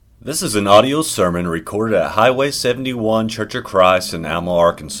This is an audio sermon recorded at Highway 71 Church of Christ in Alma,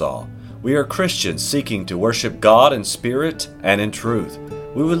 Arkansas. We are Christians seeking to worship God in spirit and in truth.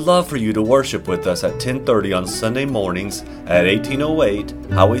 We would love for you to worship with us at 10:30 on Sunday mornings at 1808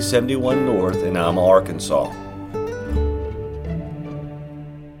 Highway 71 North in Alma, Arkansas.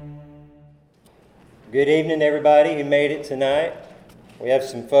 Good evening, everybody who made it tonight. We have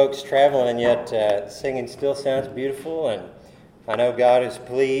some folks traveling, and yet singing still sounds beautiful, and I know God is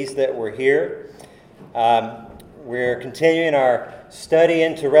pleased that we're here. We're continuing our study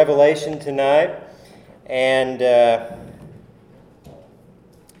into Revelation tonight, and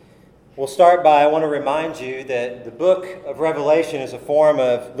we'll start by, I want to remind you that the book of Revelation is a form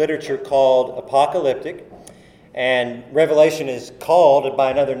of literature called apocalyptic, and Revelation is called by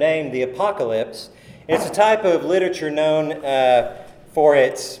another name the Apocalypse. It's a type of literature known for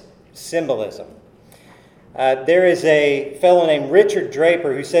its symbolism. There is a fellow named Richard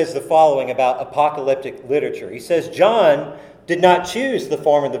Draper who says the following about apocalyptic literature. He says, John did not choose the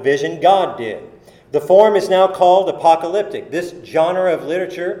form of the vision, God did. The form is now called apocalyptic. This genre of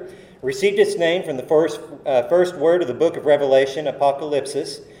literature received its name from the first word of the book of Revelation,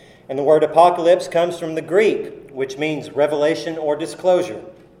 apocalypsis. And the word apocalypse comes from the Greek, which means revelation or disclosure.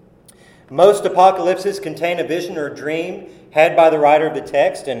 Most apocalypses contain a vision or dream had by the writer of the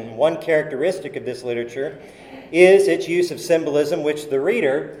text, and one characteristic of this literature is its use of symbolism, which the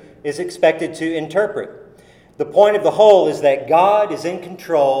reader is expected to interpret. The point of the whole is that God is in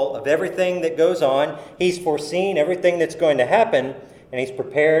control of everything that goes on. He's foreseen everything that's going to happen, and He's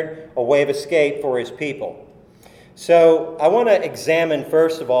prepared a way of escape for His people. So I want to examine,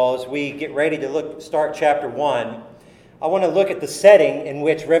 first of all, as we get ready to start chapter 1, I want to look at the setting in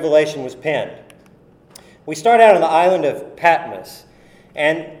which Revelation was penned. We start out on the island of Patmos,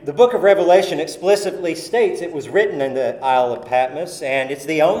 and the book of Revelation explicitly states it was written in the Isle of Patmos, and it's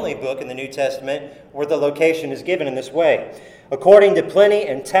the only book in the New Testament where the location is given in this way. According to Pliny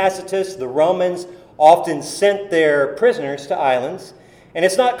and Tacitus, the Romans often sent their prisoners to islands, and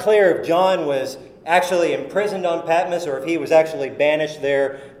it's not clear if John was actually imprisoned on Patmos or if he was actually banished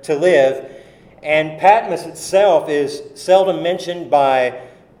there to live. And Patmos itself is seldom mentioned by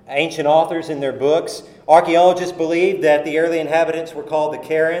ancient authors in their books. Archaeologists believe that the early inhabitants were called the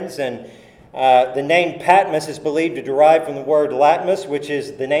Karens, and the name Patmos is believed to derive from the word Latmus, which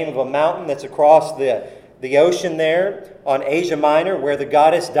is the name of a mountain that's across the ocean there on Asia Minor, where the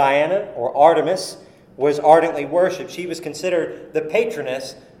goddess Diana, or Artemis, was ardently worshipped. She was considered the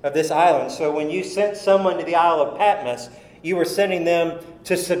patroness of this island. So when you sent someone to the Isle of Patmos, you were sending them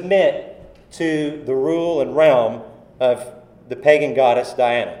to submit to the rule and realm of the pagan goddess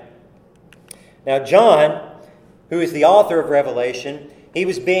Diana. Now John, who is the author of Revelation, he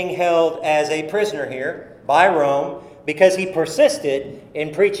was being held as a prisoner here by Rome because he persisted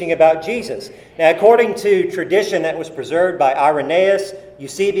in preaching about Jesus. Now according to tradition that was preserved by Irenaeus,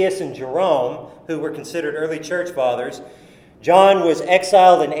 Eusebius, and Jerome, who were considered early church fathers, John was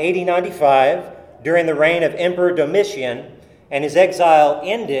exiled in AD 95 during the reign of Emperor Domitian, and his exile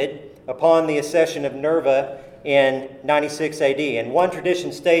ended upon the accession of Nerva in 96 AD. And one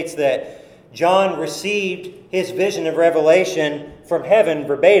tradition states that John received his vision of Revelation from heaven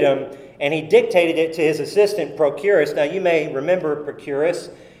verbatim, and he dictated it to his assistant Procurus. Now you may remember Procurus.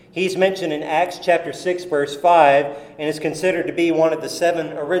 He's mentioned in Acts chapter 6, verse 5, and is considered to be one of the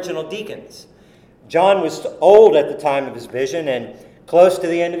 7 original deacons. John was old at the time of his vision and close to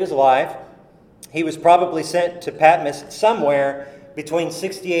the end of his life. He was probably sent to Patmos somewhere between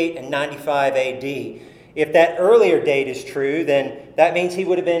 68 and 95 AD. If that earlier date is true, then that means he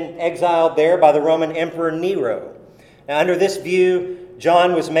would have been exiled there by the Roman Emperor Nero. Now, under this view,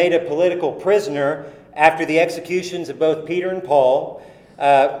 John was made a political prisoner after the executions of both Peter and Paul,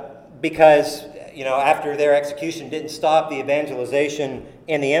 because after their execution didn't stop the evangelization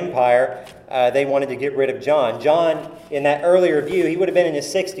in the empire, they wanted to get rid of John. John, in that earlier view, he would have been in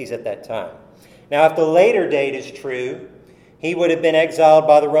his 60s at that time. Now, if the later date is true, he would have been exiled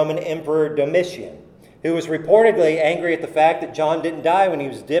by the Roman Emperor Domitian, who was reportedly angry at the fact that John didn't die when he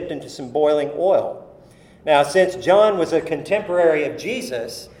was dipped into some boiling oil. Now, since John was a contemporary of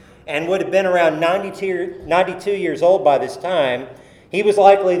Jesus and would have been around 92 years old by this time, he was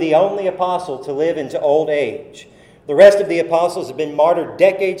likely the only apostle to live into old age. The rest of the apostles had been martyred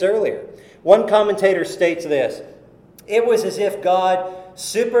decades earlier. One commentator states this: it was as if God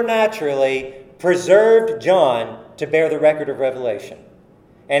supernaturally preserved John to bear the record of Revelation.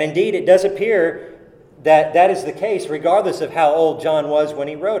 And indeed, it does appear that that is the case, regardless of how old John was when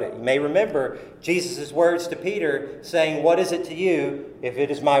he wrote it. You may remember Jesus' words to Peter saying, "What is it to you if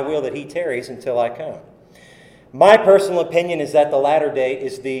it is my will that he tarries until I come?" My personal opinion is that the latter date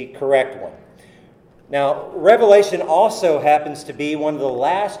is the correct one. Now, Revelation also happens to be one of the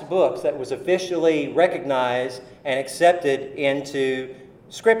last books that was officially recognized and accepted into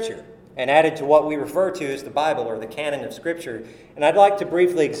Scripture and added to what we refer to as the Bible or the canon of Scripture. And I'd like to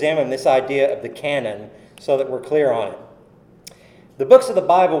briefly examine this idea of the canon so that we're clear on it. The books of the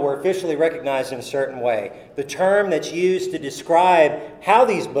Bible were officially recognized in a certain way. The term that's used to describe how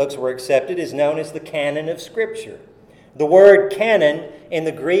these books were accepted is known as the canon of Scripture. The word canon in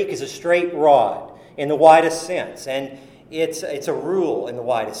the Greek is a straight rod in the widest sense, and it's a rule in the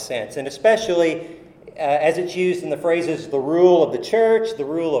widest sense, and especially as it's used in the phrases the rule of the church, the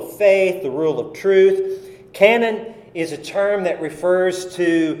rule of faith, the rule of truth. Canon is a term that refers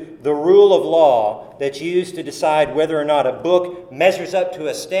to the rule of law that's used to decide whether or not a book measures up to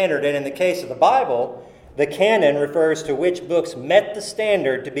a standard, and in the case of the Bible, the canon refers to which books met the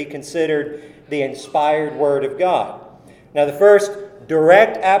standard to be considered the inspired Word of God. Now, the first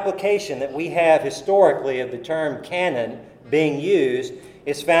direct application that we have historically of the term canon being used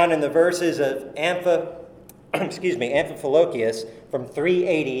is found in the verses of Amphiphilocus from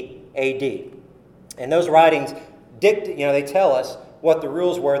 380 A.D. And those writings they tell us what the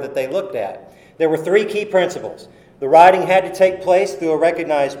rules were that they looked at. There were three key principles. The writing had to take place through a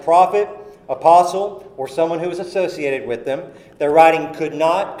recognized prophet, apostle, or someone who was associated with them. Their writing could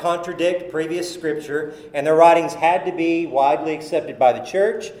not contradict previous Scripture, and their writings had to be widely accepted by the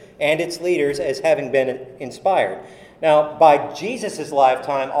church and its leaders as having been inspired. Now, by Jesus'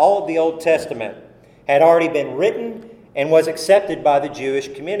 lifetime, all of the Old Testament had already been written and was accepted by the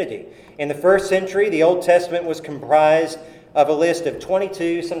Jewish community. In the first century, the Old Testament was comprised of a list of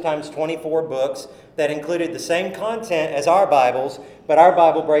 22, sometimes 24 books that included the same content as our Bibles, but our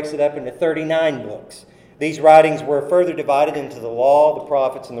Bible breaks it up into 39 books. These writings were further divided into the law, the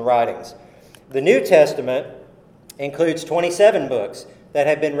prophets, and the writings. The New Testament includes 27 books that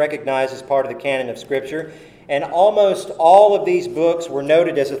have been recognized as part of the canon of Scripture, and almost all of these books were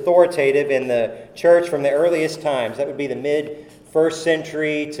noted as authoritative in the church from the earliest times. That would be the mid-first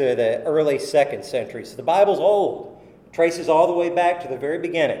century to the early second century. So the Bible's old. It traces all the way back to the very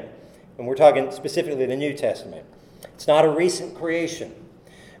beginning. And we're talking specifically the New Testament. It's not a recent creation.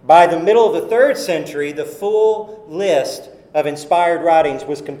 By the middle of the third century, the full list of inspired writings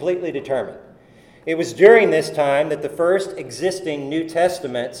was completely determined. It was during this time that the first existing New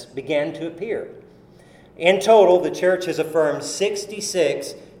Testaments began to appear. In total, the church has affirmed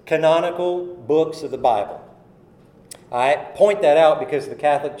 66 canonical books of the Bible. I point that out because the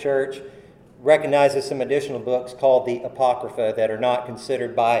Catholic Church recognizes some additional books called the Apocrypha that are not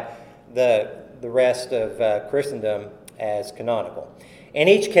considered by the rest of Christendom as canonical. In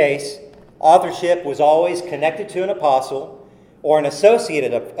each case, authorship was always connected to an apostle or an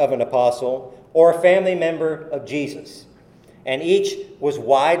associate of an apostle or a family member of Jesus. And each was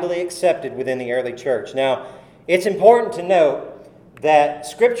widely accepted within the early church. Now, it's important to note that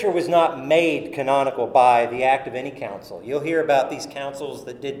Scripture was not made canonical by the act of any council. You'll hear about these councils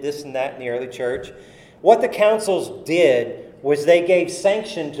that did this and that in the early church. What the councils did was they gave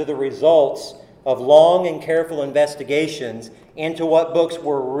sanction to the results of long and careful investigations into what books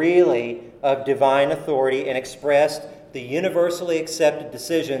were really of divine authority and expressed the universally accepted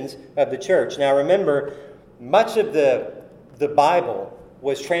decisions of the church. Now remember, much of the Bible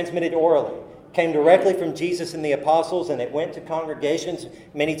was transmitted orally. It came directly from Jesus and the apostles, and it went to congregations.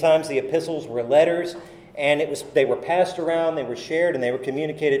 Many times the epistles were letters, and they were passed around, they were shared, and they were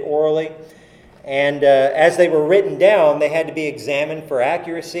communicated orally. And as they were written down, they had to be examined for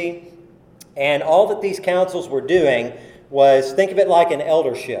accuracy. And all that these councils were doing was, think of it like an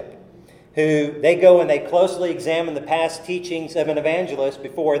eldership, who they go and they closely examine the past teachings of an evangelist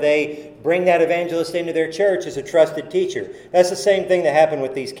before they bring that evangelist into their church as a trusted teacher. That's the same thing that happened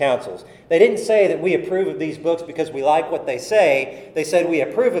with these councils. They didn't say that we approve of these books because we like what they say. They said we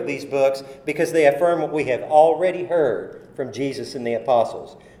approve of these books because they affirm what we have already heard from Jesus and the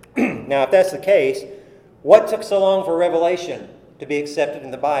apostles. Now, if that's the case, what took so long for Revelation to be accepted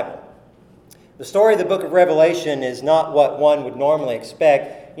in the Bible? The story of the book of Revelation is not what one would normally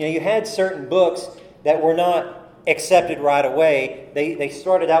expect. You had certain books that were not accepted right away. They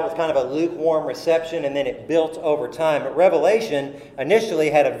started out with kind of a lukewarm reception, and then it built over time. But Revelation initially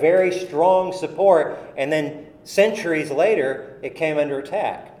had a very strong support, and then centuries later, it came under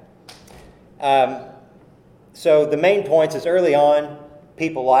attack. So the main points is early on,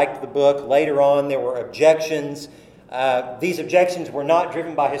 people liked the book. Later on, there were objections. These objections were not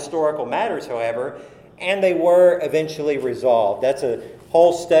driven by historical matters, however, and they were eventually resolved. That's a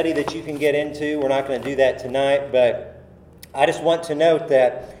whole study that you can get into. We're not going to do that tonight, but I just want to note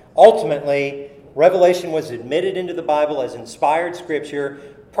that ultimately Revelation was admitted into the Bible as inspired Scripture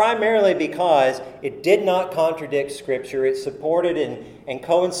primarily because it did not contradict Scripture. It supported and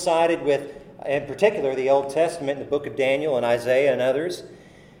coincided with, in particular, the Old Testament, the book of Daniel and Isaiah and others.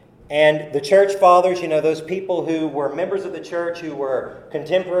 And the church fathers, those people who were members of the church, who were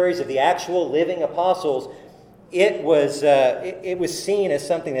contemporaries of the actual living apostles, it was seen as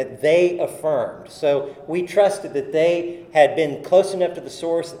something that they affirmed. So we trusted that they had been close enough to the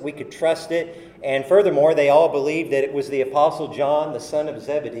source that we could trust it. And furthermore, they all believed that it was the Apostle John, the son of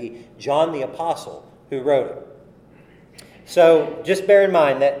Zebedee, John the Apostle, who wrote it. So just bear in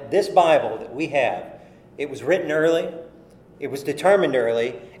mind that this Bible that we have, it was written early, it was determined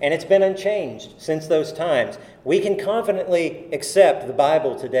early, and it's been unchanged since those times. We can confidently accept the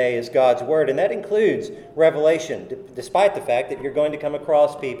Bible today as God's Word, and that includes Revelation, despite the fact that you're going to come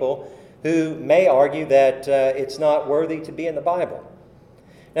across people who may argue that it's not worthy to be in the Bible.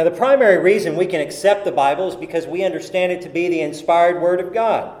 Now, the primary reason we can accept the Bible is because we understand it to be the inspired Word of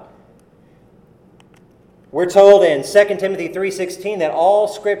God. We're told in 2 Timothy 3:16 that all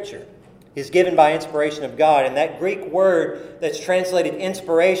Scripture is given by inspiration of God. And that Greek word that's translated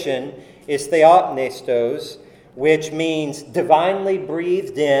inspiration is theopnestos, which means divinely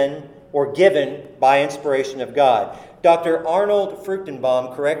breathed in or given by inspiration of God. Dr. Arnold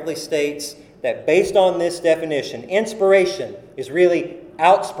Fruchtenbaum correctly states that based on this definition, inspiration is really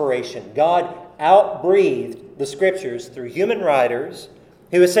outspiration. God outbreathed the Scriptures through human writers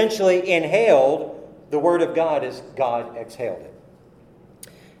who essentially inhaled the Word of God as God exhaled it.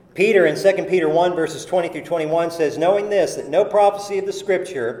 Peter in 2 Peter 1 verses 20 through 21 says, "Knowing this, that no prophecy of the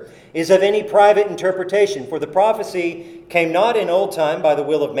Scripture is of any private interpretation, for the prophecy came not in old time by the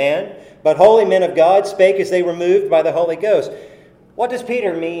will of man, but holy men of God spake as they were moved by the Holy Ghost." What does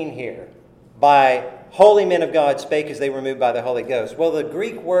Peter mean here by holy men of God spake as they were moved by the Holy Ghost? Well, the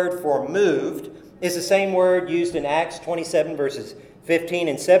Greek word for moved is the same word used in Acts 27 verses 15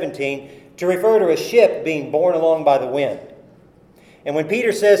 and 17 to refer to a ship being borne along by the wind. And when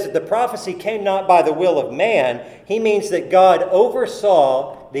Peter says that the prophecy came not by the will of man, he means that God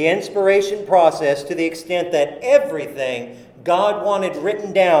oversaw the inspiration process to the extent that everything God wanted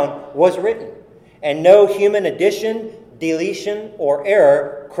written down was written, and no human addition, deletion, or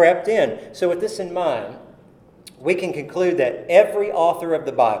error crept in. So with this in mind, we can conclude that every author of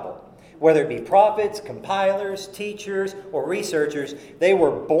the Bible, whether it be prophets, compilers, teachers, or researchers, they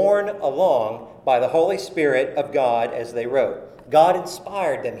were borne along by the Holy Spirit of God as they wrote. God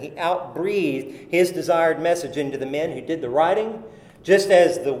inspired them. He outbreathed His desired message into the men who did the writing, just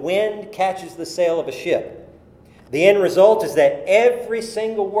as the wind catches the sail of a ship. The end result is that every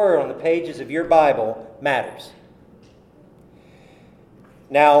single word on the pages of your Bible matters.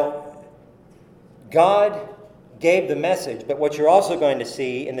 Now, God gave the message, but what you're also going to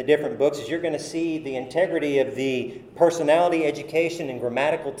see in the different books is you're going to see the integrity of the personality, education, and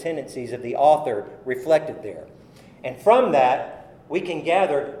grammatical tendencies of the author reflected there. And from that, we can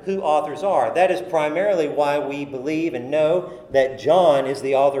gather who authors are. That is primarily why we believe and know that John is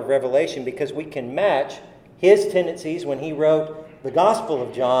the author of Revelation, because we can match his tendencies when he wrote the Gospel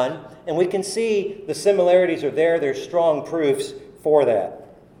of John, and we can see the similarities are there. There's strong proofs for that.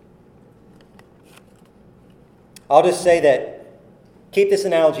 I'll just say that, keep this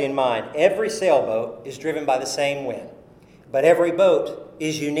analogy in mind. Every sailboat is driven by the same wind, but every boat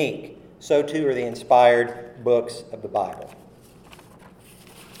is unique. So too are the inspired books of the Bible.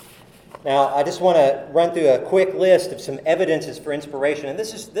 Now, I just want to run through a quick list of some evidences for inspiration, and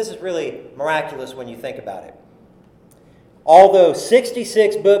this is really miraculous when you think about it. Although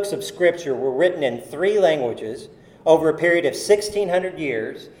 66 books of Scripture were written in 3 languages over a period of 1,600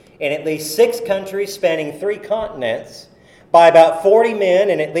 years, in at least 6 countries spanning 3 continents, by about 40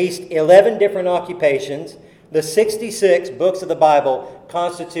 men in at least 11 different occupations, the 66 books of the Bible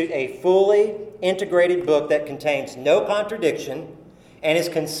constitute a fully integrated book that contains no contradiction and is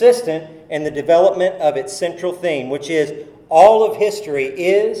consistent in the development of its central theme, which is all of history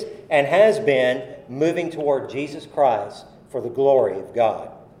is and has been moving toward Jesus Christ for the glory of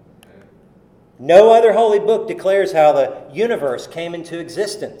God. No other holy book declares how the universe came into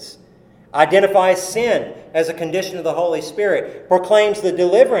existence, identifies sin as a condition of the Holy Spirit, proclaims the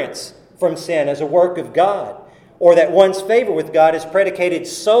deliverance from sin as a work of God, or that one's favor with God is predicated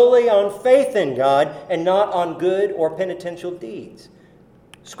solely on faith in God and not on good or penitential deeds.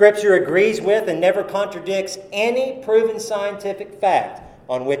 Scripture agrees with and never contradicts any proven scientific fact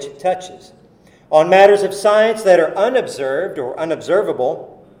on which it touches. On matters of science that are unobserved or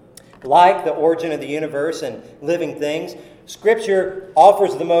unobservable, like the origin of the universe and living things, Scripture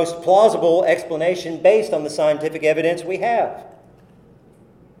offers the most plausible explanation based on the scientific evidence we have.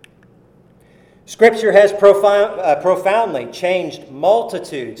 Scripture has profoundly changed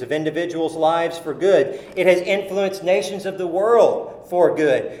multitudes of individuals' lives for good. It has influenced nations of the world for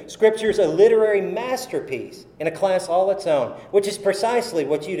good. Scripture is a literary masterpiece in a class all its own, which is precisely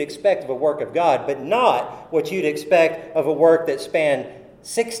what you'd expect of a work of God, but not what you'd expect of a work that spanned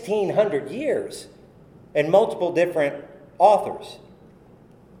 1,600 years and multiple different authors.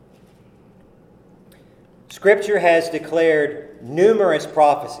 Scripture has declared numerous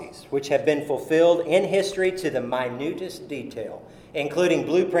prophecies which have been fulfilled in history to the minutest detail, including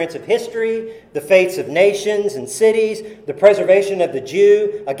blueprints of history, the fates of nations and cities, the preservation of the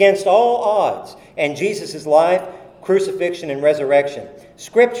Jew against all odds, and Jesus' life, crucifixion, and resurrection.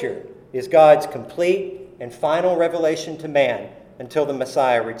 Scripture is God's complete and final revelation to man until the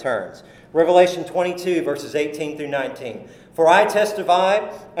Messiah returns. Revelation 22, verses 18 through 19. For I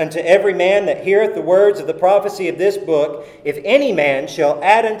testify unto every man that heareth the words of the prophecy of this book, if any man shall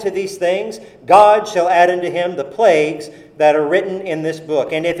add unto these things, God shall add unto him the plagues that are written in this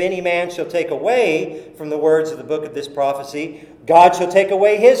book. And if any man shall take away from the words of the book of this prophecy, God shall take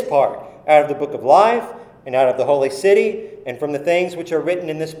away his part out of the book of life, and out of the holy city, and from the things which are written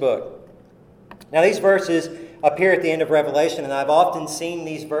in this book. Now these verses appear at the end of Revelation, and I've often seen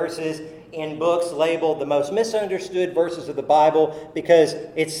these verses in books labeled the most misunderstood verses of the Bible because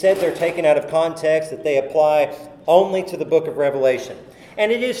it's said they're taken out of context, that they apply only to the book of Revelation. And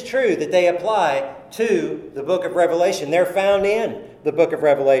it is true that they apply to the book of Revelation. They're found in the book of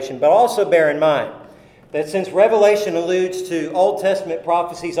Revelation. But also bear in mind that since Revelation alludes to Old Testament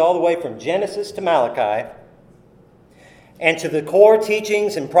prophecies all the way from Genesis to Malachi, and to the core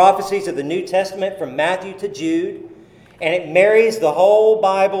teachings and prophecies of the New Testament from Matthew to Jude, and it marries the whole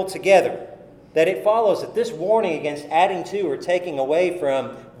Bible together, that it follows that this warning against adding to or taking away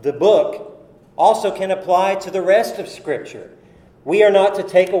from the book also can apply to the rest of Scripture. We are not to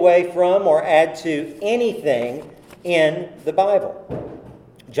take away from or add to anything in the Bible.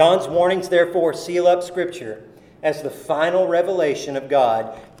 John's warnings, therefore, seal up Scripture as the final revelation of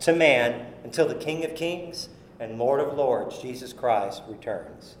God to man until the King of Kings and Lord of Lords, Jesus Christ,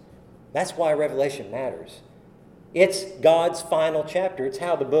 returns. That's why Revelation matters. It's God's final chapter. It's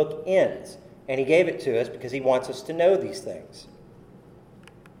how the book ends. And He gave it to us because He wants us to know these things.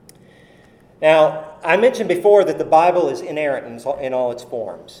 Now, I mentioned before that the Bible is inerrant in all its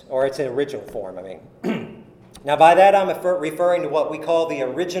forms, or its original form, I mean. Now, by that I'm referring to what we call the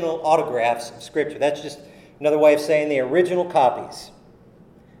original autographs of Scripture. That's just another way of saying the original copies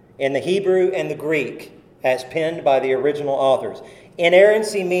in the Hebrew and the Greek as penned by the original authors.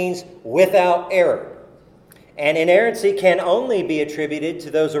 Inerrancy means without error. And inerrancy can only be attributed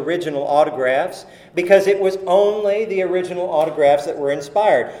to those original autographs because it was only the original autographs that were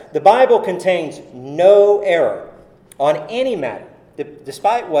inspired. The Bible contains no error on any matter,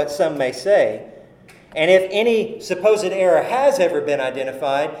 despite what some may say. And if any supposed error has ever been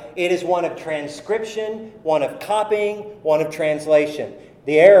identified, it is one of transcription, one of copying, one of translation.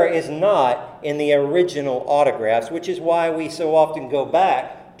 The error is not in the original autographs, which is why we so often go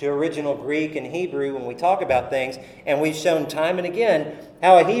back to original Greek and Hebrew when we talk about things, and we've shown time and again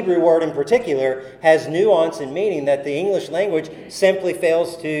how a Hebrew word in particular has nuance and meaning that the English language simply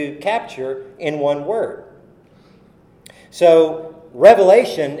fails to capture in one word. So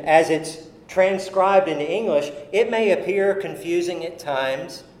Revelation, as it's transcribed into English, it may appear confusing at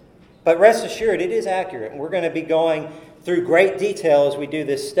times, but rest assured it is accurate, and we're going to be going through great detail as we do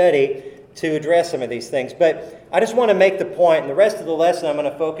this study to address some of these things. But I just want to make the point, and the rest of the lesson I'm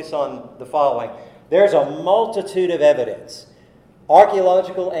going to focus on the following. There's a multitude of evidence,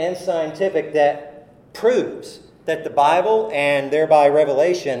 archaeological and scientific, that proves that the Bible, and thereby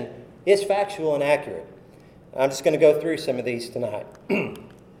Revelation, is factual and accurate. I'm just going to go through some of these tonight.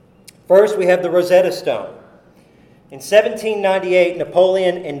 First, we have the Rosetta Stone. In 1798,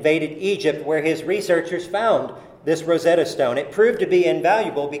 Napoleon invaded Egypt, where his researchers found this Rosetta Stone. It proved to be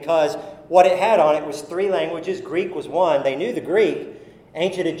invaluable because what it had on it was 3 languages. Greek was one. They knew the Greek.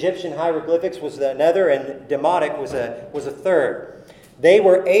 Ancient Egyptian hieroglyphics was another, and Demotic was a third. They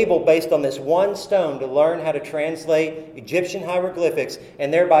were able, based on this one stone, to learn how to translate Egyptian hieroglyphics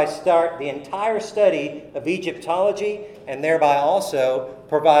and thereby start the entire study of Egyptology, and thereby also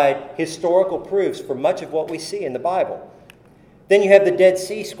provide historical proofs for much of what we see in the Bible. Then you have the Dead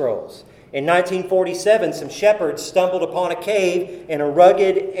Sea Scrolls. In 1947, some shepherds stumbled upon a cave in a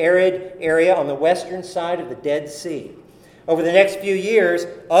rugged, arid area on the western side of the Dead Sea. Over the next few years,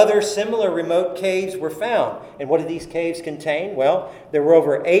 other similar remote caves were found. And what did these caves contain? Well, there were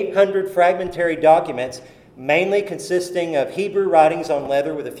over 800 fragmentary documents, mainly consisting of Hebrew writings on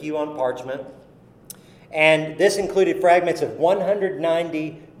leather with a few on parchment. And this included fragments of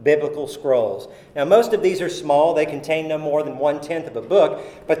 190 biblical scrolls. Now, most of these are small. They contain no more than 1/10 of a book,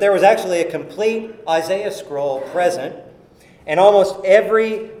 but there was actually a complete Isaiah scroll present, and almost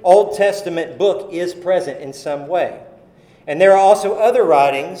every Old Testament book is present in some way. And there are also other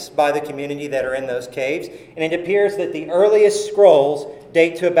writings by the community that are in those caves, and it appears that the earliest scrolls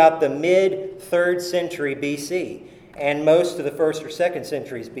date to about the mid-3rd century BC, and most of the 1st or 2nd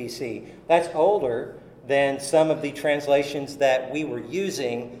centuries BC. That's older than some of the translations that we were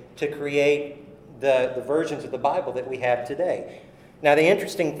using to create the versions of the Bible that we have today. Now, the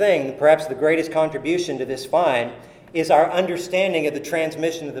interesting thing, perhaps the greatest contribution to this find, is our understanding of the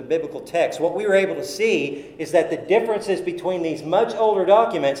transmission of the biblical text. What we were able to see is that the differences between these much older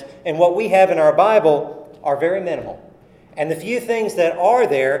documents and what we have in our Bible are very minimal. And the few things that are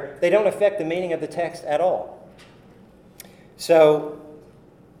there, they don't affect the meaning of the text at all. So,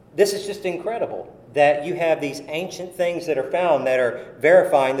 this is just incredible that you have these ancient things that are found that are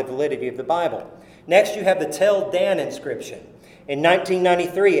verifying the validity of the Bible. Next, you have the Tel Dan inscription. In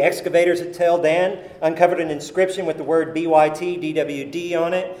 1993, excavators at Tel Dan uncovered an inscription with the word BYT, DWD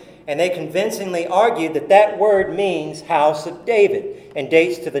on it, and they convincingly argued that that word means House of David and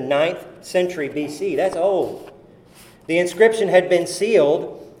dates to the 9th century BC. That's old. The inscription had been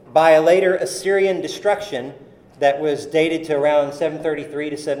sealed by a later Assyrian destruction that was dated to around 733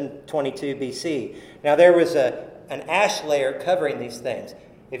 to 722 BC. Now, there was an ash layer covering these things.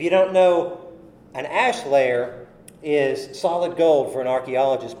 If you don't know, an ash layer is solid gold for an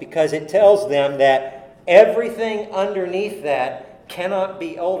archaeologist because it tells them that everything underneath that cannot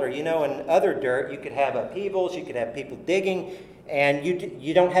be older. You know, in other dirt, you could have upheavals, you could have people digging, and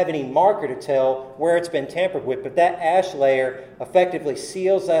you don't have any marker to tell where it's been tampered with, but that ash layer effectively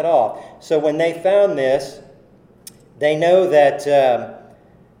seals that off. So when they found this, they know that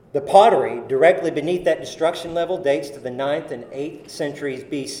the pottery directly beneath that destruction level dates to the 9th and 8th centuries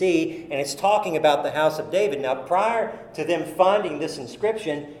BC, and it's talking about the House of David. Now, prior to them finding this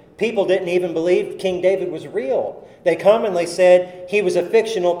inscription, people didn't even believe King David was real. They commonly said he was a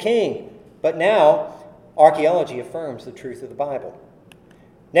fictional king. But now, archaeology affirms the truth of the Bible.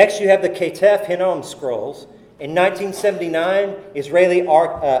 Next, you have the Ketef Hinnom scrolls. In 1979, Israeli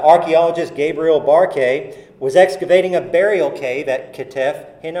archaeologist Gabriel Barkay was excavating a burial cave at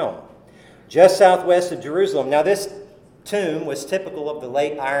Ketef Hinnom, just southwest of Jerusalem. Now, this tomb was typical of the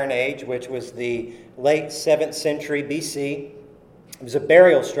late Iron Age, which was the late 7th century BC. It was a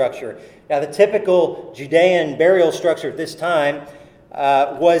burial structure. Now, the typical Judean burial structure at this time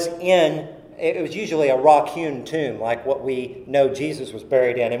it was usually a rock-hewn tomb, like what we know Jesus was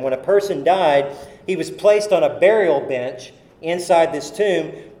buried in. And when a person died, he was placed on a burial bench inside this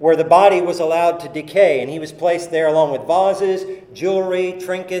tomb where the body was allowed to decay. And he was placed there along with vases, jewelry,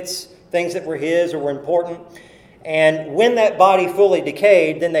 trinkets, things that were his or were important. And when that body fully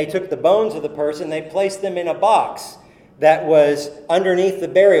decayed, then they took the bones of the person, they placed them in a box that was underneath the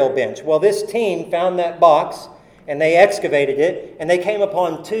burial bench. Well, this team found that box, and they excavated it, and they came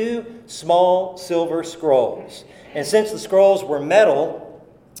upon 2 small silver scrolls. And since the scrolls were metal,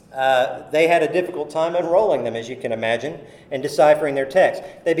 they had a difficult time unrolling them, as you can imagine, and deciphering their text.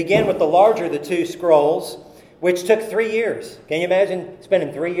 They began with the larger of the 2 scrolls, which took 3 years. Can you imagine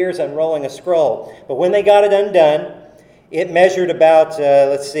spending 3 years unrolling a scroll? But when they got it undone, it measured about,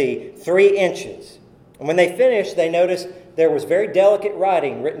 3 inches. And when they finished, they noticed there was very delicate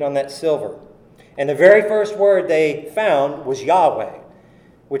writing written on that silver. And the very first word they found was Yahweh,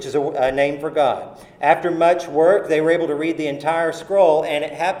 which is a name for God. After much work, they were able to read the entire scroll, and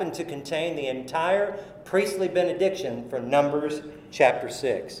it happened to contain the entire priestly benediction from Numbers chapter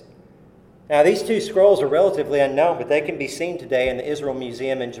 6. Now, these 2 scrolls are relatively unknown, but they can be seen today in the Israel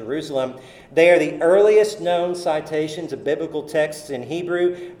Museum in Jerusalem. They are the earliest known citations of biblical texts in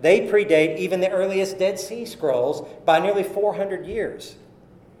Hebrew. They predate even the earliest Dead Sea Scrolls by nearly 400 years.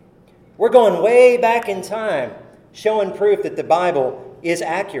 We're going way back in time, showing proof that the Bible is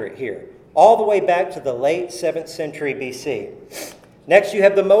accurate here, all the way back to the late 7th century BC. Next, you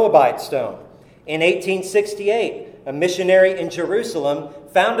have the Moabite stone. In 1868, a missionary in Jerusalem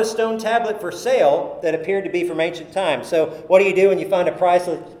found a stone tablet for sale that appeared to be from ancient times. So what do you do when you find a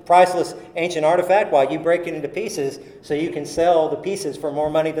priceless ancient artifact? Well, you break it into pieces so you can sell the pieces for more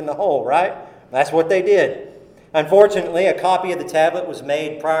money than the whole, right? That's what they did. Unfortunately, a copy of the tablet was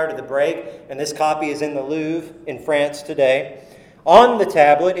made prior to the break, and this copy is in the Louvre in France today. On the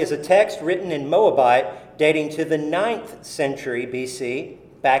tablet is a text written in Moabite dating to the 9th century BC,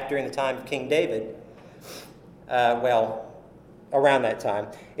 back during the time of King David. Around that time.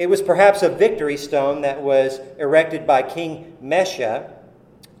 It was perhaps a victory stone that was erected by King Mesha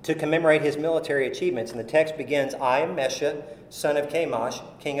to commemorate his military achievements. And the text begins, I am Mesha, son of Chemosh,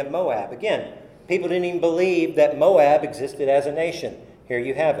 king of Moab. Again, people didn't even believe that Moab existed as a nation. Here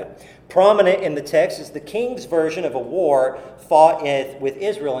you have it. Prominent in the text is the king's version of a war fought with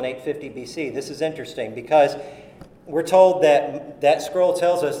Israel in 850 BC. This is interesting because we're told that scroll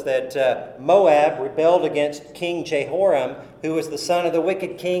tells us that Moab rebelled against King Jehoram, who was the son of the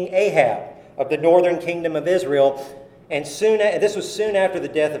wicked king Ahab of the northern kingdom of Israel. And this was soon after the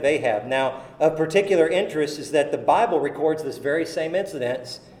death of Ahab. Now, of particular interest is that the Bible records this very same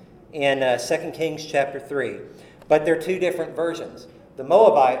incident in 2 Kings chapter 3. But they're two different versions. The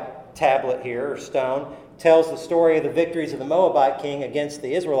Moabite tablet here, or stone, tells the story of the victories of the Moabite king against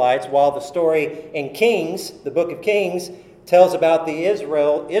the Israelites, while the story in Kings, the book of Kings, tells about the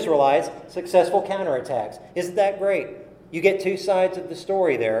Israelites' successful counterattacks. Isn't that great? You get two sides of the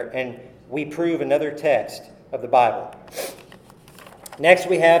story there, and we prove another text of the Bible. Next,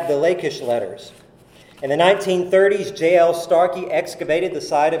 we have the Lachish letters. In the 1930s, J.L. Starkey excavated the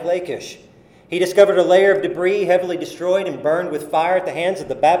site of Lachish. He discovered a layer of debris heavily destroyed and burned with fire at the hands of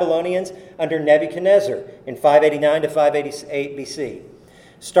the Babylonians under Nebuchadnezzar in 589 to 588 BC.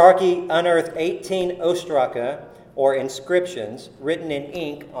 Starkey unearthed 18 ostraka, or inscriptions, written in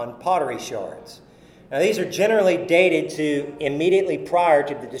ink on pottery shards. Now, these are generally dated to immediately prior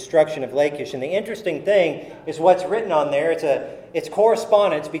to the destruction of Lachish. And the interesting thing is what's written on there. It's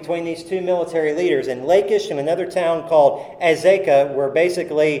correspondence between these two military leaders. And Lachish and another town called Azekah were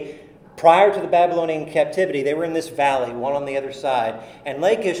basically, prior to the Babylonian captivity, they were in this valley, one on the other side. And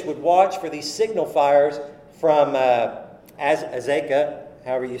Lachish would watch for these signal fires from Azekah,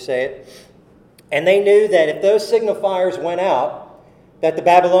 however you say it. And they knew that if those signal fires went out, that the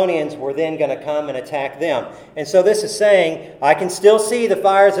Babylonians were then going to come and attack them. And so this is saying, I can still see the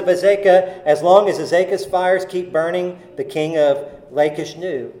fires of Azekah. As long as Azekah's fires keep burning, the king of Lachish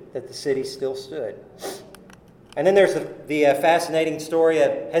knew that the city still stood. And then there's the fascinating story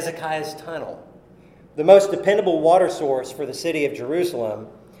of Hezekiah's tunnel. The most dependable water source for the city of Jerusalem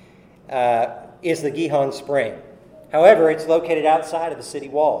is the Gihon Spring. However, it's located outside of the city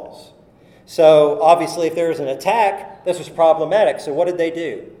walls. So obviously if there was an attack, this was problematic. So what did they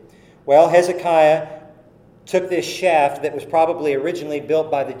do? Well, Hezekiah took this shaft that was probably originally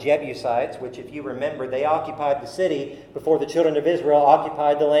built by the Jebusites, which, if you remember, they occupied the city before the children of Israel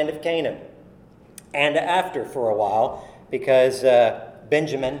occupied the land of Canaan. And after for a while, because the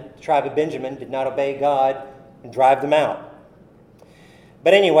tribe of Benjamin, did not obey God and drive them out.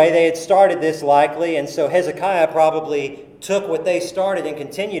 But anyway, they had started this likely, and so Hezekiah probably took what they started and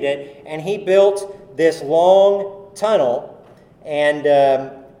continued it, and he built this long tunnel, and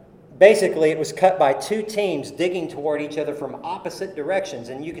basically it was cut by two teams digging toward each other from opposite directions.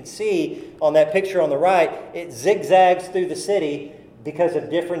 And you can see on that picture on the right, it zigzags through the city because of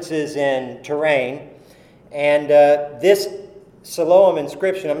differences in terrain. And this Siloam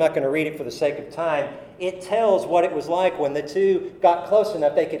inscription, I'm not going to read it for the sake of time, it tells what it was like when the two got close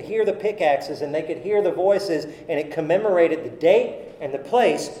enough. They could hear the pickaxes and they could hear the voices, and it commemorated the date and the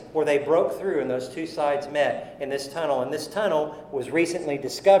place where they broke through and those two sides met in this tunnel. And this tunnel was recently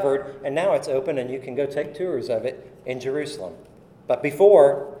discovered, and now it's open and you can go take tours of it in Jerusalem. But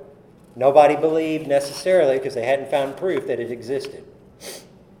before, nobody believed necessarily because they hadn't found proof that it existed.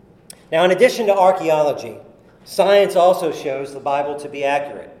 Now, in addition to archaeology, science also shows the Bible to be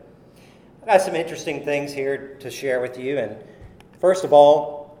accurate. I've got some interesting things here to share with you. And first of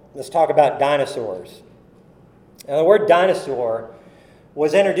all, let's talk about dinosaurs. Now, the word dinosaur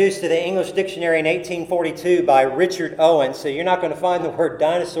was introduced to the English dictionary in 1842 by Richard Owen. So you're not going to find the word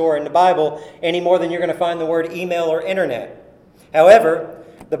dinosaur in the Bible any more than you're going to find the word email or internet. However,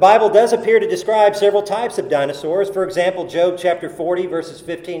 the Bible does appear to describe several types of dinosaurs. For example, Job chapter 40, verses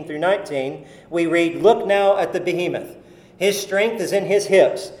 15 through 19, we read, "Look now at the behemoth. His strength is in his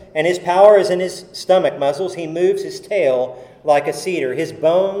hips, and his power is in his stomach muscles. He moves his tail like a cedar. His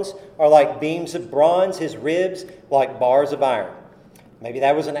bones are like beams of bronze, his ribs like bars of iron." Maybe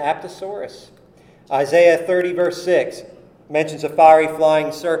that was an Apatosaurus. Isaiah 30, verse 6, mentions a fiery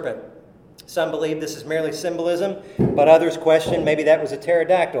flying serpent. Some believe this is merely symbolism, but others question maybe that was a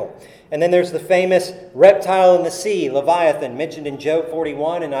pterodactyl. And then there's the famous reptile in the sea, Leviathan, mentioned in Job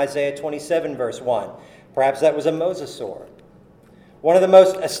 41 and Isaiah 27, verse 1. Perhaps that was a mosasaur. One of the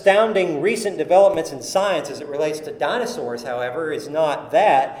most astounding recent developments in science as it relates to dinosaurs, however, is not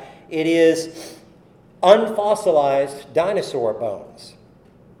that. It is unfossilized dinosaur bones.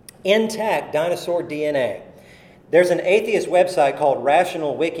 Intact dinosaur DNA. There's an atheist website called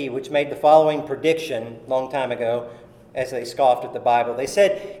Rational Wiki which made the following prediction a long time ago as they scoffed at the Bible. They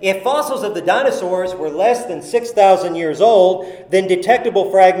said, if fossils of the dinosaurs were less than 6,000 years old, then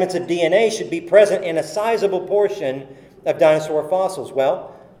detectable fragments of DNA should be present in a sizable portion of dinosaur fossils?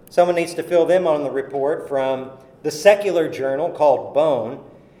 Well, someone needs to fill them on the report from the secular journal called Bone,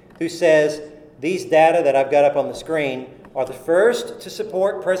 who says these data that I've got up on the screen are the first to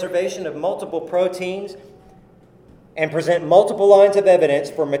support preservation of multiple proteins and present multiple lines of evidence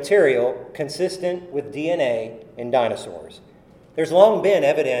for material consistent with DNA in dinosaurs. There's long been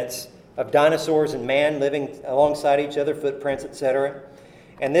evidence of dinosaurs and man living alongside each other, footprints, etc.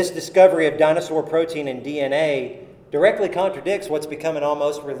 And this discovery of dinosaur protein and DNA directly contradicts what's become an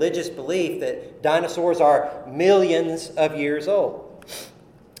almost religious belief that dinosaurs are millions of years old.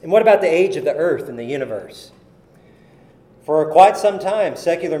 And what about the age of the earth and the universe? For quite some time,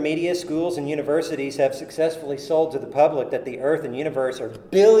 secular media, schools, and universities have successfully sold to the public that the earth and universe are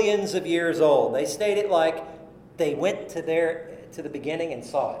billions of years old. They state it like they went to the beginning and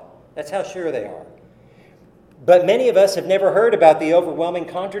saw it. That's how sure they are. But many of us have never heard about the overwhelming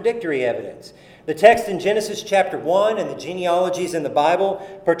contradictory evidence. The text in Genesis chapter 1 and the genealogies in the Bible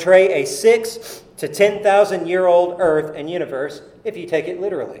portray a 6,000 to 10,000 year old earth and universe, if you take it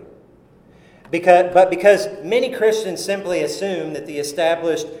literally. Because many Christians simply assume that the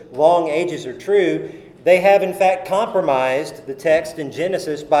established long ages are true, they have in fact compromised the text in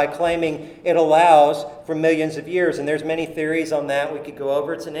Genesis by claiming it allows for millions of years. And there's many theories on that we could go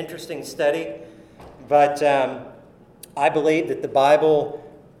over. It's an interesting study. But I believe that the Bible,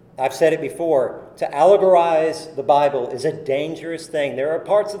 I've said it before, to allegorize the Bible is a dangerous thing. There are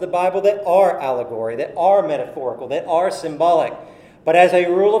parts of the Bible that are allegory, that are metaphorical, that are symbolic. But as a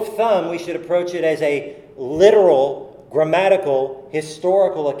rule of thumb, we should approach it as a literal, grammatical,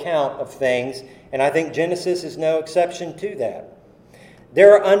 historical account of things. And I think Genesis is no exception to that.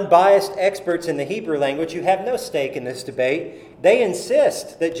 There are unbiased experts in the Hebrew language who have no stake in this debate. They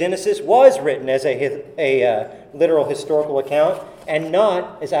insist that Genesis was written as a literal historical account and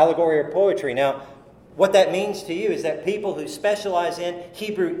not as allegory or poetry. Now, what that means to you is that people who specialize in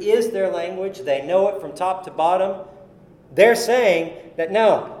Hebrew is their language, they know it from top to bottom, they're saying that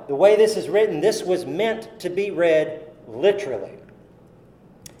no, the way this is written, this was meant to be read literally.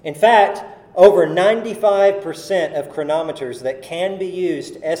 In fact, over 95% of chronometers that can be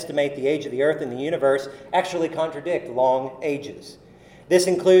used to estimate the age of the earth and the universe actually contradict long ages. This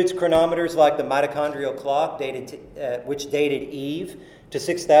includes chronometers like the mitochondrial clock, which dated Eve to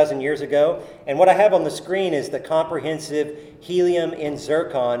 6,000 years ago. And what I have on the screen is the comprehensive helium in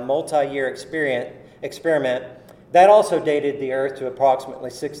zircon multi-year experiment that also dated the earth to approximately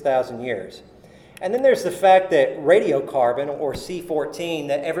 6,000 years. And then there's the fact that radiocarbon, or C14,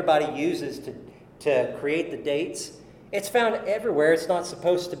 that everybody uses to create the dates, it's found everywhere it's not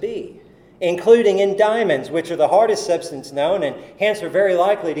supposed to be, including in diamonds, which are the hardest substance known and hence are very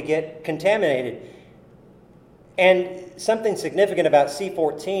likely to get contaminated. And something significant about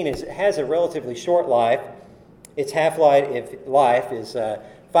C14 is it has a relatively short life. Its half-life is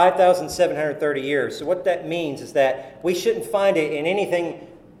 5,730 years. So what that means is that we shouldn't find it in anything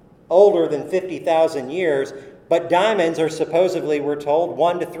older than 50,000 years, but diamonds are supposedly, we're told,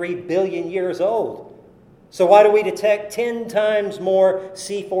 1 to 3 billion years old. So why do we detect 10 times more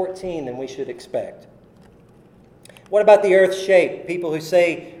C14 than we should expect? What about the Earth's shape? People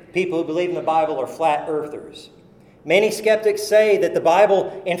who believe in the Bible are flat earthers. Many skeptics say that the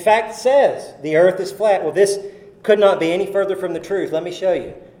Bible, in fact, says the Earth is flat. Well, this could not be any further from the truth. Let me show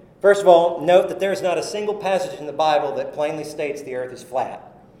you. First of all, note that there is not a single passage in the Bible that plainly states the Earth is flat.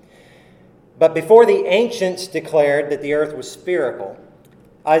 But before the ancients declared that the earth was spherical,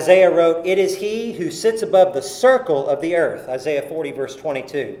 Isaiah wrote, "It is he who sits above the circle of the earth," Isaiah 40, verse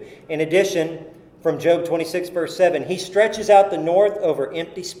 22. In addition, from Job 26, verse 7, "He stretches out the north over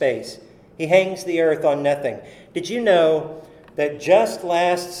empty space. He hangs the earth on nothing." Did you know that just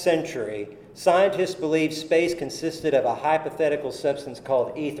last century, scientists believed space consisted of a hypothetical substance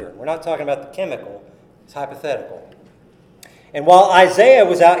called ether? We're not talking about the chemical, it's hypothetical. And while Isaiah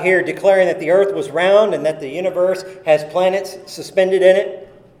was out here declaring that the earth was round and that the universe has planets suspended in it,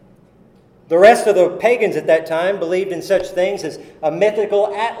 the rest of the pagans at that time believed in such things as a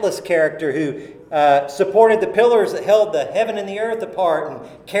mythical Atlas character who supported the pillars that held the heaven and the earth apart and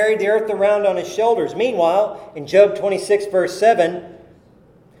carried the earth around on his shoulders. Meanwhile, in Job 26, verse 7,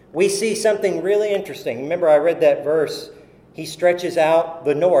 we see something really interesting. Remember, I read that verse. He stretches out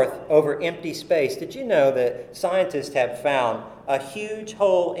the north over empty space. Did you know that scientists have found a huge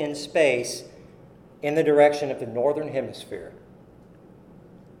hole in space in the direction of the northern hemisphere?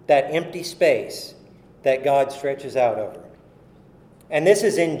 That empty space that God stretches out over. And this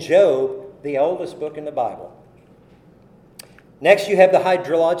is in Job, the oldest book in the Bible. Next, you have the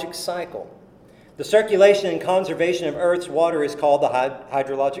hydrologic cycle. The circulation and conservation of Earth's water is called the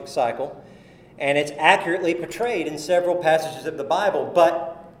hydrologic cycle. and it's accurately portrayed in several passages of the Bible.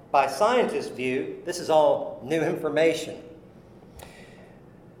 But by scientists' view, this is all new information.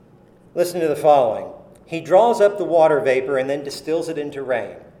 Listen to the following. He draws up the water vapor and then distills it into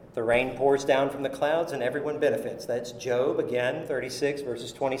rain. The rain pours down from the clouds and everyone benefits. That's Job, again, 36,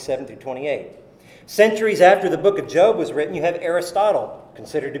 verses 27 through 28. Centuries after the book of Job was written, you have Aristotle,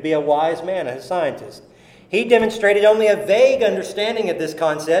 considered to be a wise man and a scientist. He demonstrated only a vague understanding of this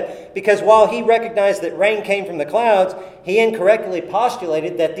concept because while he recognized that rain came from the clouds, he incorrectly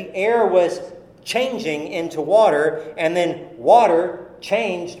postulated that the air was changing into water and then water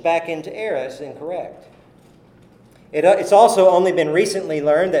changed back into air. That's incorrect. It's also only been recently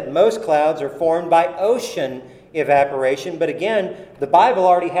learned that most clouds are formed by ocean evaporation. But again, the Bible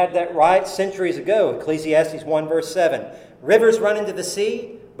already had that right centuries ago. Ecclesiastes 1 verse 7. Rivers run into the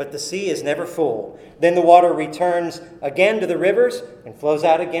sea, but the sea is never full. Then the water returns again to the rivers and flows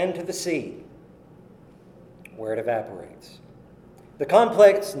out again to the sea, where it evaporates. The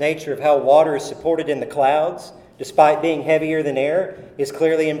complex nature of how water is supported in the clouds, despite being heavier than air, is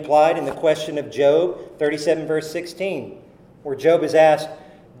clearly implied in the question of Job 37 verse 16, where Job is asked,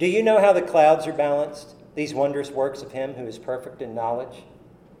 "Do you know how the clouds are balanced, these wondrous works of him who is perfect in knowledge?"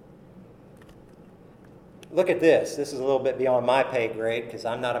 Look at this. This is a little bit beyond my pay grade because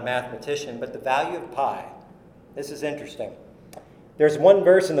I'm not a mathematician, but the value of pi. This is interesting. There's one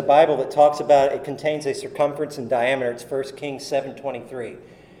verse in the Bible that talks about it contains a circumference and diameter. It's 1 Kings 7:23.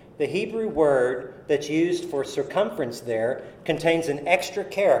 The Hebrew word that's used for circumference there contains an extra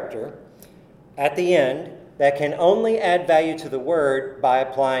character at the end that can only add value to the word by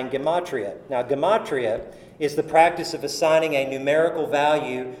applying gematria. Now, gematria is the practice of assigning a numerical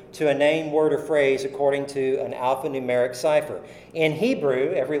value to a name, word, or phrase according to an alphanumeric cipher. In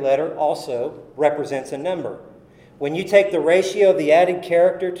Hebrew, every letter also represents a number. When you take the ratio of the added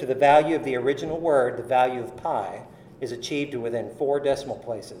character to the value of the original word, the value of pi is achieved to within 4 decimal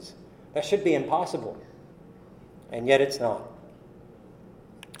places. That should be impossible, and yet it's not.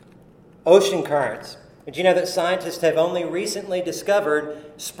 Ocean currents. Did you know that scientists have only recently discovered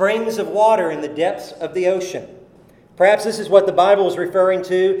springs of water in the depths of the ocean? Perhaps this is what the Bible is referring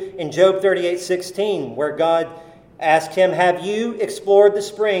to in Job 38:16, where God asked him, "Have you explored the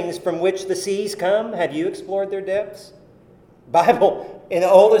springs from which the seas come? Have you explored their depths?" Bible, in the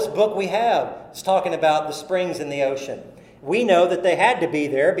oldest book we have, is talking about the springs in the ocean. We know that they had to be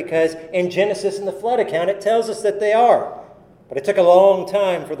there because in Genesis and the flood account it tells us that they are. But it took a long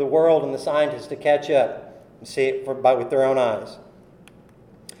time for the world and the scientists to catch up and see it with their own eyes.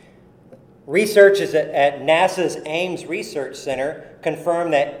 Researchers at NASA's Ames Research Center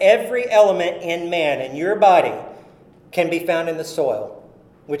confirm that every element in man, in your body, can be found in the soil,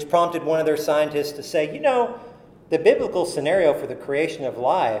 which prompted one of their scientists to say, the biblical scenario for the creation of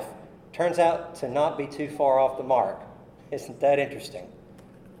life turns out to not be too far off the mark. Isn't that interesting?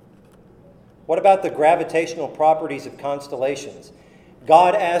 What about the gravitational properties of constellations?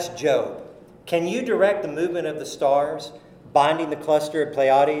 God asked Job, "Can you direct the movement of the stars, binding the cluster of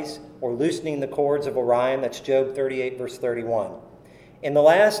Pleiades or loosening the cords of Orion?" That's Job 38, verse 31. In the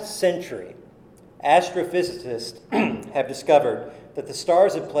last century, astrophysicists have discovered that the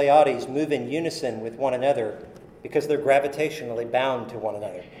stars of Pleiades move in unison with one another because they're gravitationally bound to one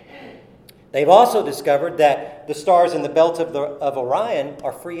another. They've also discovered that the stars in the belt of Orion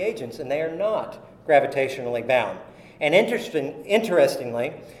are free agents, and they are not gravitationally bound. And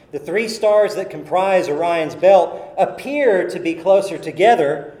interestingly, the 3 stars that comprise Orion's belt appear to be closer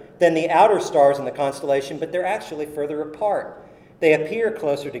together than the outer stars in the constellation, but they're actually further apart. They appear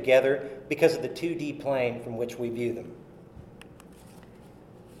closer together because of the 2D plane from which we view them.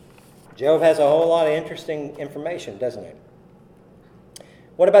 Job has a whole lot of interesting information, doesn't it?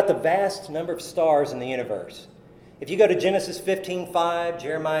 What about the vast number of stars in the universe? If you go to Genesis 15:5,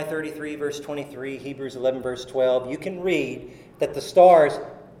 Jeremiah 33, verse 23, Hebrews 11, verse 12, you can read that the stars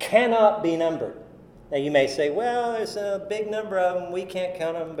cannot be numbered. Now you may say, well, there's a big number of them, we can't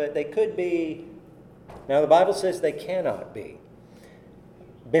count them, but they could be. Now the Bible says they cannot be.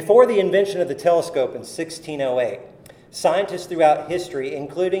 Before the invention of the telescope in 1608, scientists throughout history,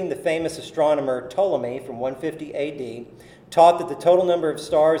 including the famous astronomer Ptolemy from 150 AD, taught that the total number of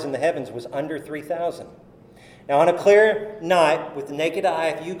stars in the heavens was under 3,000. Now, on a clear night, with the naked eye,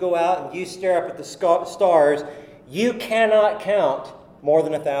 if you go out and you stare up at the stars, you cannot count more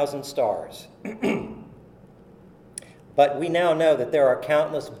than 1,000 stars. But we now know that there are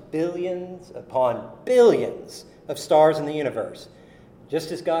countless billions upon billions of stars in the universe,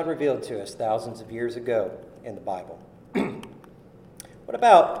 just as God revealed to us thousands of years ago in the Bible. What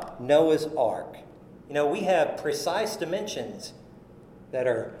about Noah's Ark? We have precise dimensions that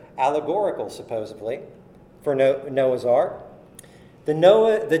are allegorical, supposedly, for Noah's Ark.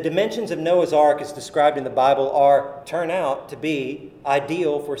 The dimensions of Noah's Ark as described in the Bible turn out to be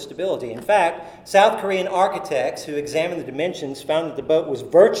ideal for stability. In fact, South Korean architects who examined the dimensions found that the boat was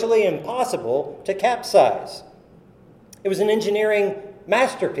virtually impossible to capsize. It was an engineering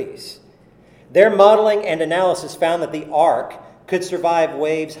masterpiece. Their modeling and analysis found that the Ark could survive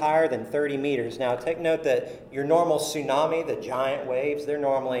waves higher than 30 meters. Now, take note that your normal tsunami, the giant waves, they're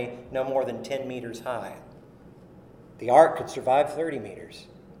normally no more than 10 meters high. The Ark could survive 30 meters.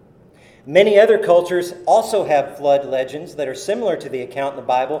 Many other cultures also have flood legends that are similar to the account in the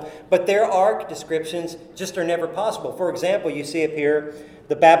Bible, but their Ark descriptions just are never possible. For example, you see up here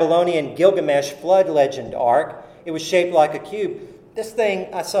the Babylonian Gilgamesh flood legend Ark. It was shaped like a cube. This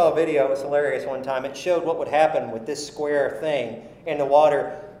thing, I saw a video, it was hilarious one time. It showed what would happen with this square thing in the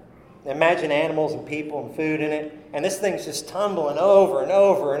water. Imagine animals and people and food in it. And this thing's just tumbling over and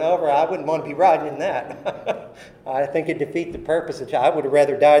over and over. I wouldn't want to be riding in that. I think it'd defeat the purpose. I would have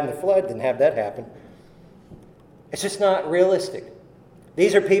rather died in the flood than have that happen. It's just not realistic.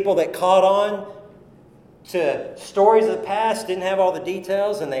 These are people that caught on to stories of the past, didn't have all the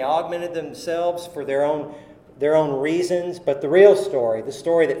details, and they augmented themselves for their own reasons. But the real story, the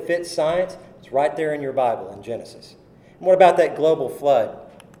story that fits science, is right there in your Bible in Genesis. And what about that global flood?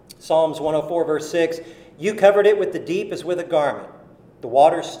 Psalms 104, verse 6, you covered it with the deep as with a garment. The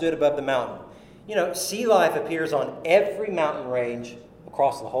waters stood above the mountain. You know, sea life appears on every mountain range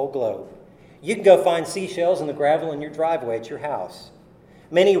across the whole globe. You can go find seashells in the gravel in your driveway at your house.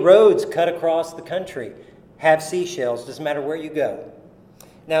 Many roads cut across the country have seashells, doesn't matter where you go.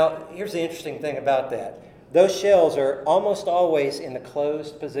 Now, here's the interesting thing about that. Those shells are almost always in the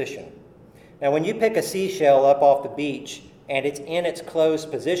closed position. Now, when you pick a seashell up off the beach and it's in its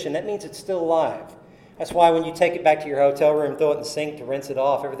closed position, that means it's still alive. That's why when you take it back to your hotel room, throw it in the sink to rinse it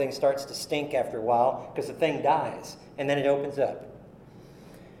off, everything starts to stink after a while because the thing dies and then it opens up.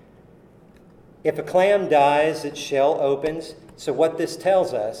 If a clam dies, its shell opens. So what this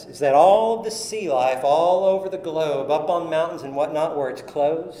tells us is that all of the sea life all over the globe, up on mountains and whatnot where it's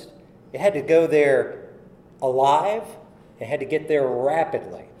closed, it had to go there alive. It had to get there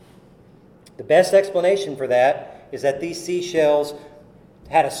rapidly. The best explanation for that is that these seashells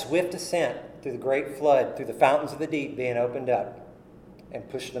had a swift ascent through the great flood, through the fountains of the deep being opened up and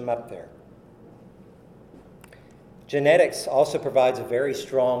pushed them up there. Genetics also provides a very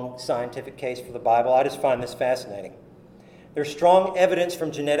strong scientific case for the Bible. I just find this fascinating. There's strong evidence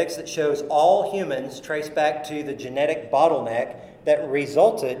from genetics that shows all humans trace back to the genetic bottleneck that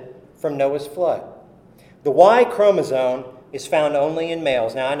resulted from Noah's flood. The Y chromosome is found only in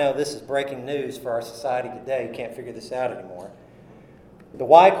males. Now, I know this is breaking news for our society today. You can't figure this out anymore. The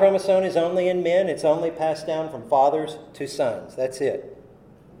Y chromosome is only in men. It's only passed down from fathers to sons. That's it.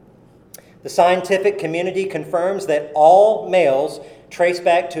 The scientific community confirms that all males trace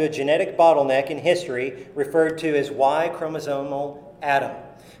back to a genetic bottleneck in history referred to as Y chromosomal Adam.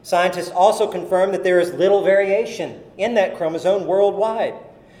 Scientists also confirm that there is little variation in that chromosome worldwide,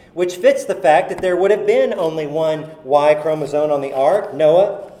 which fits the fact that there would have been only one Y chromosome on the ark,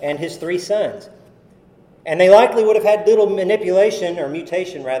 Noah and his 3 sons. And they likely would have had little manipulation, or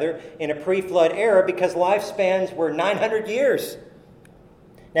mutation rather, in a pre-flood era because lifespans were 900 years.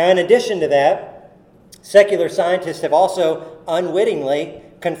 Now, in addition to that, secular scientists have also unwittingly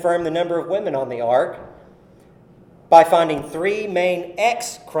confirmed the number of women on the ark by finding 3 main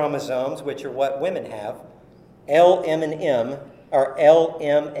X chromosomes, which are what women have, L, M, and M, or L,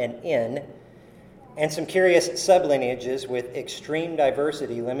 M, and N, and some curious sublineages with extreme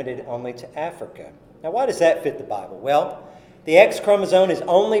diversity limited only to Africa. Now, why does that fit the Bible? Well, the X chromosome is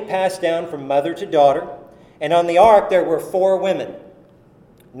only passed down from mother to daughter, and on the ark there were 4 women,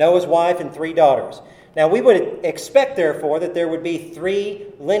 Noah's wife and 3 daughters. Now, we would expect, therefore, that there would be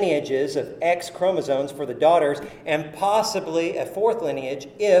 3 lineages of X chromosomes for the daughters and possibly a 4th lineage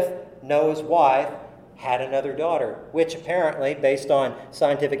if Noah's wife had another daughter, which apparently, based on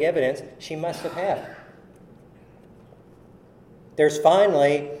scientific evidence, she must have had. There's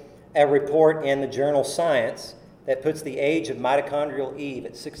finally a report in the journal Science that puts the age of mitochondrial Eve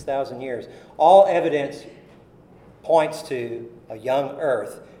at 6,000 years. All evidence points to a young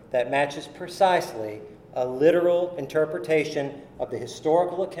Earth that matches precisely a literal interpretation of the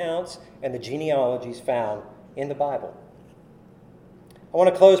historical accounts and the genealogies found in the Bible. I want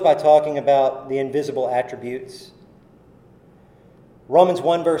to close by talking about the invisible attributes. Romans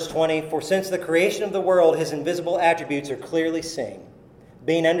 1 verse 20, for since the creation of the world, his invisible attributes are clearly seen,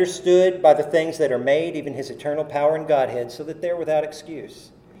 being understood by the things that are made, even his eternal power and Godhead, so that they're without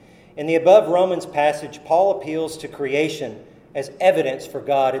excuse. In the above Romans passage, Paul appeals to creation as evidence for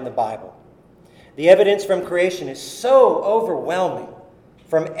God in the Bible. The evidence from creation is so overwhelming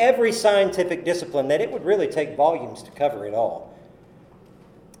from every scientific discipline that it would really take volumes to cover it all.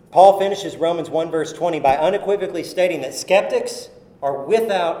 Paul finishes Romans 1 verse 20 by unequivocally stating that skeptics are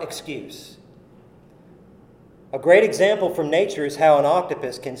without excuse. A great example from nature is how an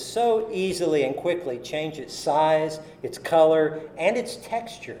octopus can so easily and quickly change its size, its color, and its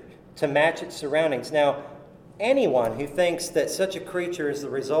texture to match its surroundings. Now, anyone who thinks that such a creature is the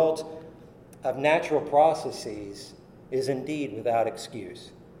result of natural processes is indeed without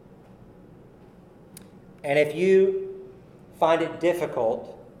excuse. And if you find it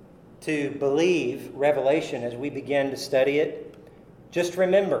difficult to believe Revelation as we begin to study it, just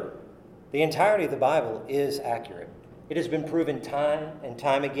remember, the entirety of the Bible is accurate. It has been proven time and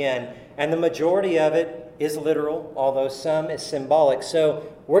time again, and the majority of it is literal, although some is symbolic. So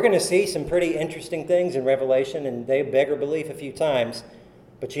we're going to see some pretty interesting things in Revelation, and they beggar belief a few times.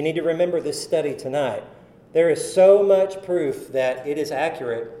 But you need to remember this study tonight. There is so much proof that it is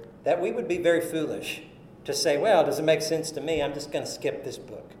accurate that we would be very foolish to say, well, does it make sense to me? I'm just going to skip this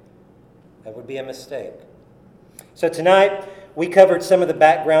book. That would be a mistake. So tonight, we covered some of the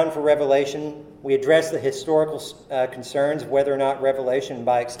background for Revelation. We addressed the historical concerns of whether or not Revelation, and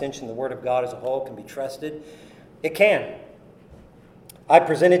by extension the Word of God as a whole, can be trusted. It can. I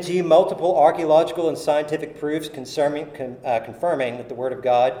presented to you multiple archaeological and scientific proofs confirming that the Word of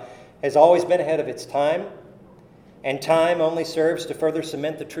God has always been ahead of its time, and time only serves to further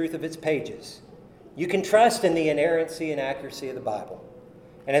cement the truth of its pages. You can trust in the inerrancy and accuracy of the Bible.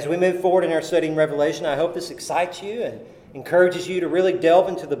 And as we move forward in our study in Revelation, I hope this excites you and encourages you to really delve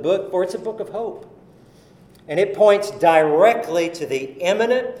into the book, for it's a book of hope. And it points directly to the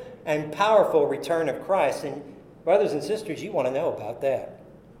imminent and powerful return of Christ. And brothers and sisters, you want to know about that.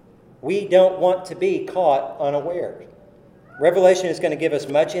 We don't want to be caught unaware. Revelation is going to give us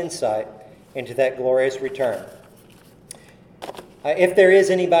much insight into that glorious return. If there is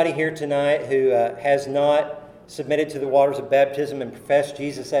anybody here tonight who has not submitted to the waters of baptism and professed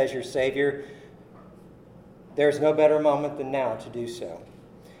Jesus as your Savior, there's no better moment than now to do so.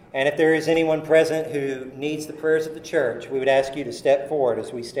 And if there is anyone present who needs the prayers of the church, we would ask you to step forward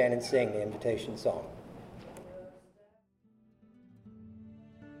as we stand and sing the invitation song.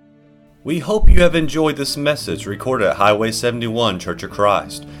 We hope you have enjoyed this message recorded at Highway 71 Church of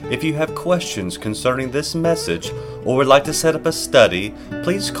Christ. If you have questions concerning this message or would like to set up a study,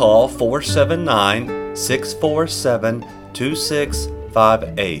 please call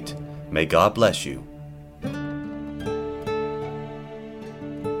 479-647-2658. May God bless you.